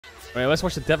Wait, let's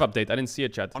watch the dev update. I didn't see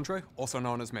it, chat. Andre, also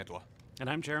known as Meddler. And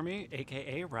I'm Jeremy,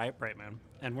 aka Riot Brightman,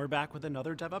 and we're back with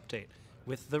another dev update,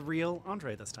 with the real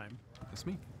Andre this time. That's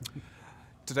me.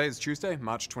 Today is Tuesday,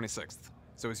 March 26th.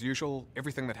 So as usual,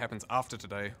 everything that happens after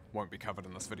today won't be covered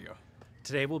in this video.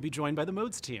 Today we'll be joined by the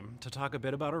modes team to talk a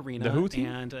bit about Arena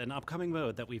and an upcoming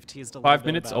mode that we've teased a little 5 bit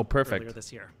minutes? about Oh, perfect. earlier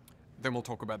this year. Then we'll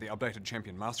talk about the updated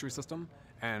Champion Mastery system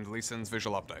and Lee Sin's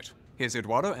visual update. Here's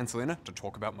Eduardo and Selena to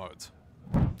talk about modes.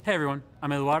 Hey everyone,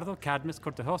 I'm Eduardo Cadmus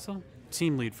Cortejoso,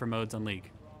 team lead for modes on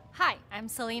League. Hi, I'm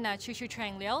Selena Chushu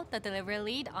Trang Liu, the delivery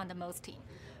lead on the modes team.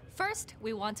 First,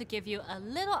 we want to give you a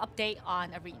little update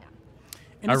on Arena.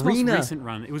 In its most recent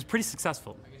run, it was pretty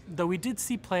successful, though we did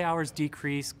see play hours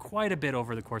decrease quite a bit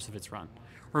over the course of its run.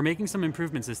 We're making some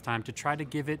improvements this time to try to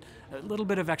give it a little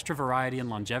bit of extra variety and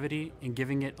longevity, and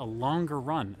giving it a longer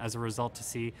run as a result to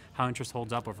see how interest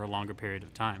holds up over a longer period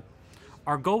of time.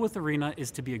 Our goal with Arena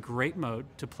is to be a great mode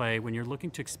to play when you're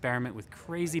looking to experiment with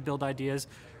crazy build ideas,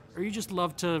 or you just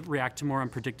love to react to more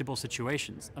unpredictable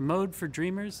situations. A mode for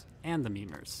dreamers and the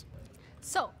memers.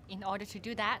 So, in order to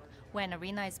do that, when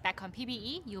Arena is back on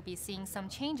PvE, you'll be seeing some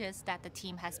changes that the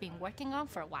team has been working on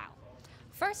for a while.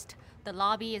 First, the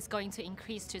lobby is going to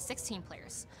increase to 16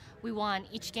 players. We want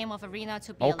each game of Arena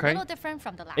to be a little different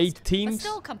from the last, 8 teams, but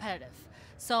still competitive.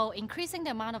 So increasing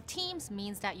the amount of teams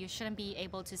means that you shouldn't be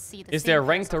able to see the Is same there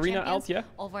ranked players or Arena out yet?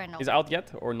 over and over. Is it out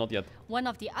yet or not yet? One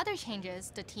of the other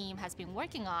changes the team has been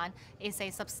working on is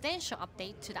a substantial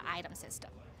update to the item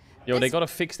system. Yo, they This gotta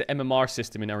fix the MMR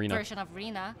system in Arena. version of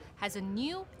Arena has a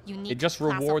new, unique It just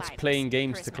class of rewards items, playing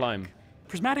games to prismatic. climb.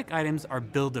 Prismatic items are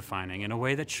build defining in a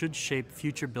way that should shape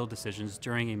future build decisions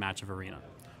during a match of Arena.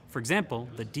 For example,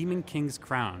 the Demon King's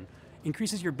Crown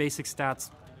increases your basic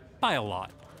stats by a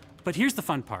lot. But here's the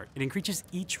fun part, it increases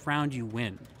each round you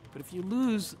win. But if you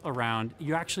lose a round,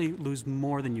 you actually lose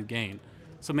more than you gain.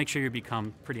 So make sure you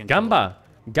become pretty intelligent. Gamba!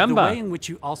 The way in which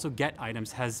you also get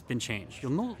items has been changed.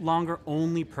 You'll no longer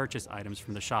only purchase items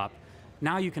from the shop.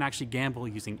 Now you can actually gamble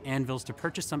using anvils to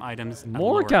purchase some items at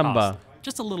lower cost,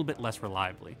 just a little bit less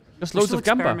reliably. Just We're loads still of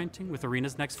gamba. experimenting with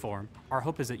Arena's next form. Our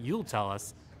hope is that you'll tell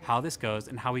us how this goes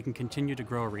and how we can continue to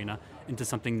grow Arena into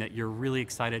something that you're really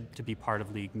excited to be part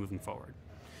of League moving forward.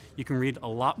 You can read a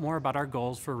lot more about our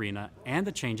goals for Arena and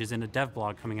the changes in a dev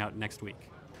blog coming out next week.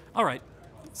 All right,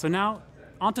 so now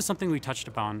on to something we touched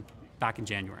upon back in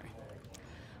January.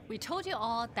 We told you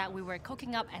all that we were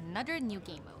cooking up another new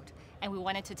game mode, and we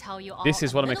wanted to tell you all This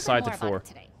is what I'm a little bit excited more about for. it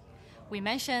today. We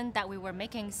mentioned that we were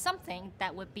making something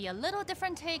that would be a little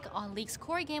different take on League's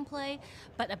core gameplay,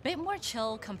 but a bit more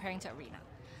chill comparing to Arena.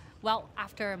 Well,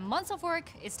 after months of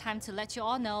work, it's time to let you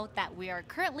all know that we are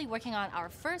currently working on our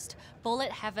first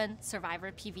Bullet Heaven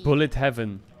Survivor PvE. Bullet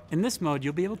Heaven. In this mode,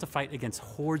 you'll be able to fight against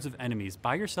hordes of enemies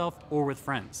by yourself or with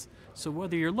friends. So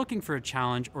whether you're looking for a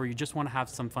challenge or you just want to have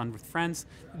some fun with friends,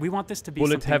 we want this to be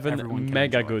Bullet something everyone Heaven, can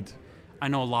mega enjoy. good. I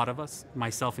know a lot of us,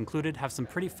 myself included, have some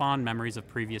pretty fond memories of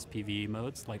previous PvE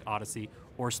modes like Odyssey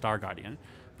or Star Guardian.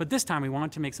 But this time we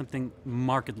wanted to make something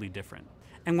markedly different.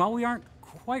 And while we aren't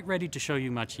quite ready to show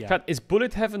you much yet, Chat, is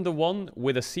Bullet Heaven the one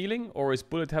with a ceiling or is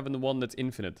Bullet Heaven the one that's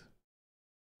infinite?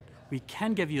 we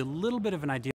can give you a little bit of an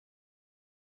idea.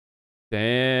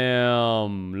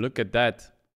 Damn, look at that.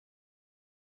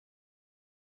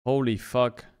 Holy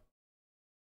fuck.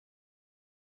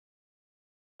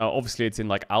 Obviously it's in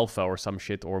like alpha or some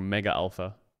shit, or mega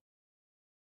alpha.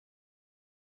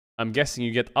 I'm guessing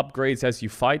you get upgrades as you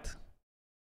fight.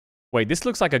 Wait, this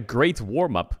looks like a great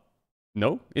warm-up.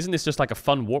 No? Isn't this just like a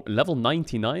fun warm... Level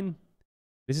 99?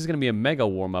 This is gonna be a mega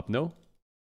warm-up, no?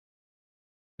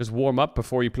 Just warm up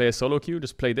before you play a solo queue.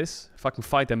 Just play this. Fucking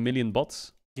fight a million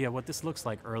bots. Yeah, what this looks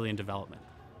like early in development.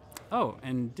 Oh,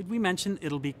 and did we mention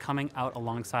it'll be coming out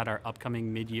alongside our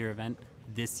upcoming mid-year event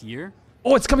this year?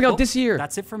 Oh, it's coming out this year!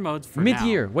 That's it for modes for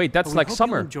mid-year. now. Wait, that's But we like hope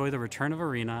summer. You'll enjoy the return of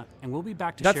Arena, and we'll be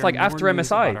back to That's share like more after news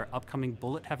MSI. about our upcoming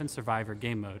Bullet Heaven Survivor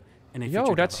game mode in a Yo,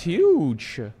 future that's dev update.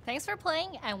 huge. Thanks for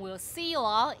playing, and we'll see you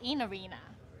all in Arena.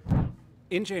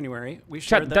 In January, we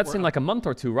shared Chat, that that's we're in like a month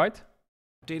or two, right?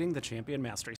 updating the Champion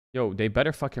Mastery. Yo, they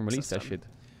better fucking release that shit.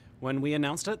 When we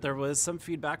announced it, there was some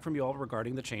feedback from you all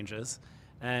regarding the changes.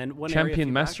 And one Champion area of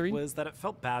feedback Mastery? was that it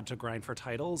felt bad to grind for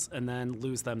titles and then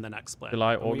lose them the next split.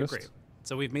 July, And we August. agree.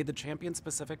 So we've made the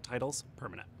champion-specific titles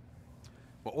permanent.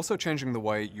 We're also changing the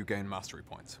way you gain mastery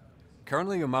points.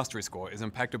 Currently, your mastery score is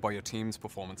impacted by your team's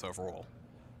performance overall.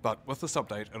 But with this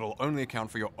update, it'll only account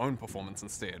for your own performance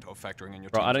instead of factoring in your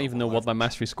Bro, team's I don't even know overall what my average.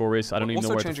 mastery score is. I don't even know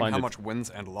Also where to changing find how it. much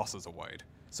wins and losses are weighed.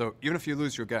 So even if you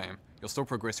lose your game, you'll still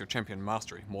progress your champion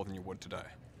mastery more than you would today.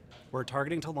 We're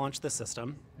targeting to launch this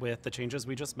system with the changes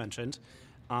we just mentioned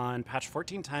on patch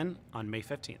 14.10 on May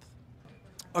 15th.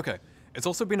 Okay, it's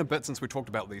also been a bit since we talked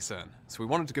about Lee Sin, so we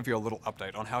wanted to give you a little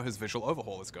update on how his visual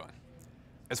overhaul is going.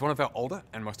 As one of our older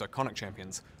and most iconic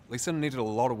champions, Lee Sin needed a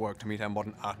lot of work to meet our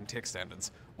modern art and tech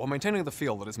standards, while maintaining the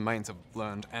feel that his mains have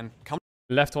learned and come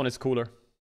Left one is cooler.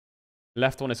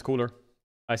 Left one is cooler.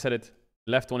 I said it.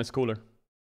 Left one is cooler.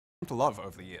 to love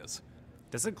over the years.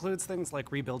 This includes things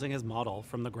like rebuilding his model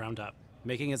from the ground up,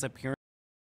 making his appearance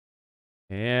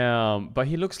Damn, but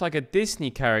he looks like a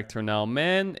Disney character now,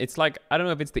 man. It's like, I don't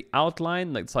know if it's the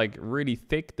outline that's like really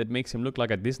thick that makes him look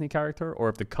like a Disney character, or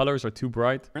if the colors are too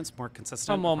bright. more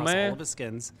consistent Come on, across man. all of his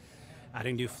skins,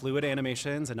 adding new fluid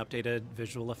animations and updated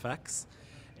visual effects.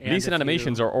 And These if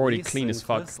animations you are already listen clean as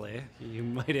fuck. closely, you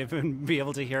might even be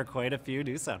able to hear quite a few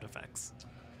new sound effects.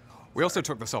 We also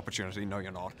took this opportunity, no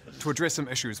you're not, to address some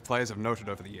issues players have noted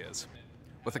over the years.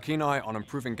 With a keen eye on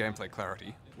improving gameplay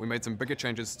clarity, we made some bigger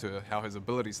changes to how his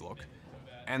abilities look,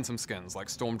 and some skins like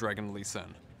Storm Dragon Lee Sin,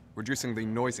 reducing the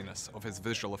noisiness of his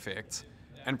visual effects,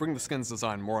 and bring the skin's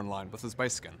design more in line with his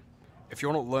base skin. If you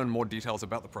want to learn more details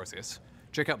about the process,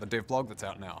 check out the dev blog that's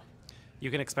out now. You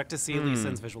can expect to see Lee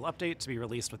Sin's visual update to be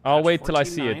released with I'll patch wait till I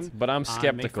see 14.9 it, but I'm on May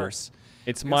skeptical. 1st.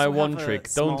 It's We my also one have a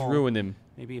trick. Don't small, ruin him.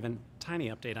 Maybe even tiny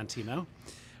update on Teemo.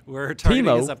 We're targeting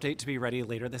Teemo? his update to be ready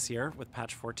later this year with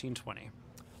patch 14.20.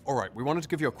 Alright, we wanted to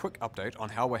give you a quick update on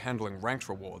how we're handling ranked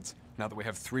rewards now that we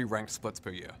have 3 ranked splits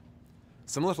per year.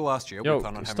 Similar to last year, Yo, we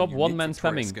plan on stop having a one-man unique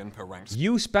Victoria spamming. skin per ranked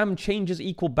You spam changes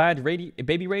equal bad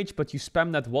baby rage, but you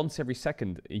spam that once every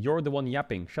second. You're the one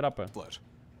yapping. Shut up. split.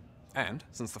 And,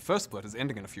 since the first split is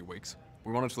ending in a few weeks,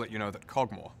 we wanted to let you know that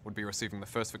Cogmore would be receiving the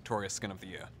first Victoria skin of the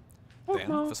year. Then,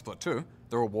 for split 2,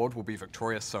 the reward will be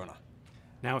Victoria Sona.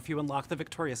 Now, if you unlock the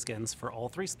Victoria skins for all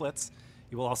 3 splits,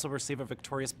 you will also receive a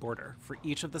Victorious border for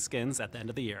each of the skins at the end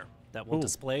of the year that will Ooh.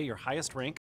 display your highest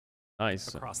rank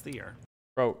Nice. across the year.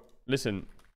 Bro, listen.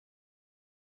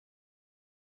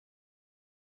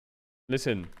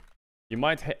 Listen. You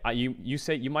might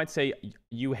you might say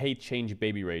you hate change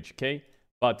baby rage, okay?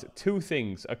 But 2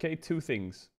 things, okay? 2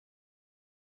 things.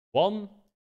 1,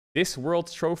 this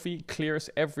World's Trophy clears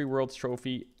every World's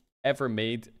Trophy ever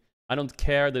made. I don't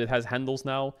care that it has handles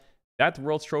now. That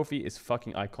World's Trophy is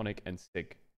fucking iconic and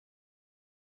sick.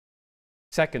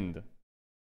 2nd,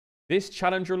 this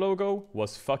Challenger logo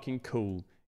was fucking cool.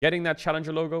 Getting that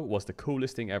Challenger logo was the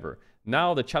coolest thing ever.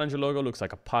 Now the Challenger logo looks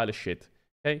like a pile of shit.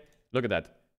 Okay? Look at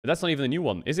that. But that's not even a new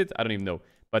one, is it? I don't even know.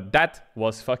 But that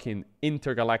was fucking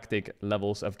intergalactic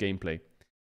levels of gameplay.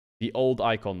 The old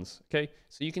icons, okay?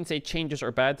 So you can say changes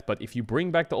are bad, but if you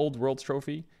bring back the old World's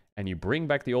Trophy and you bring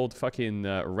back the old fucking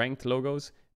ranked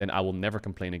logos, then I will never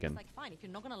complain again. Like, fine, if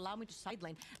you're not gonna allow me to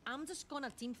sideline, I'm just gonna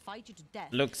team fight you to death.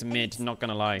 Looks And mid, it's- not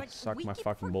gonna lie. like, Suck we my keep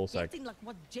fucking ballsack. forgetting, like,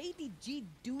 what JDG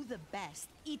do the best.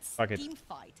 It's Fuck it. team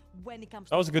fight when it comes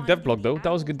That was a to good dev finding blog the though.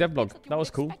 That was a good dev angles, blog. things That was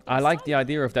you cool. would expect I on like the sideline.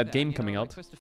 idea of that Yeah, game you know, coming like out. Twisted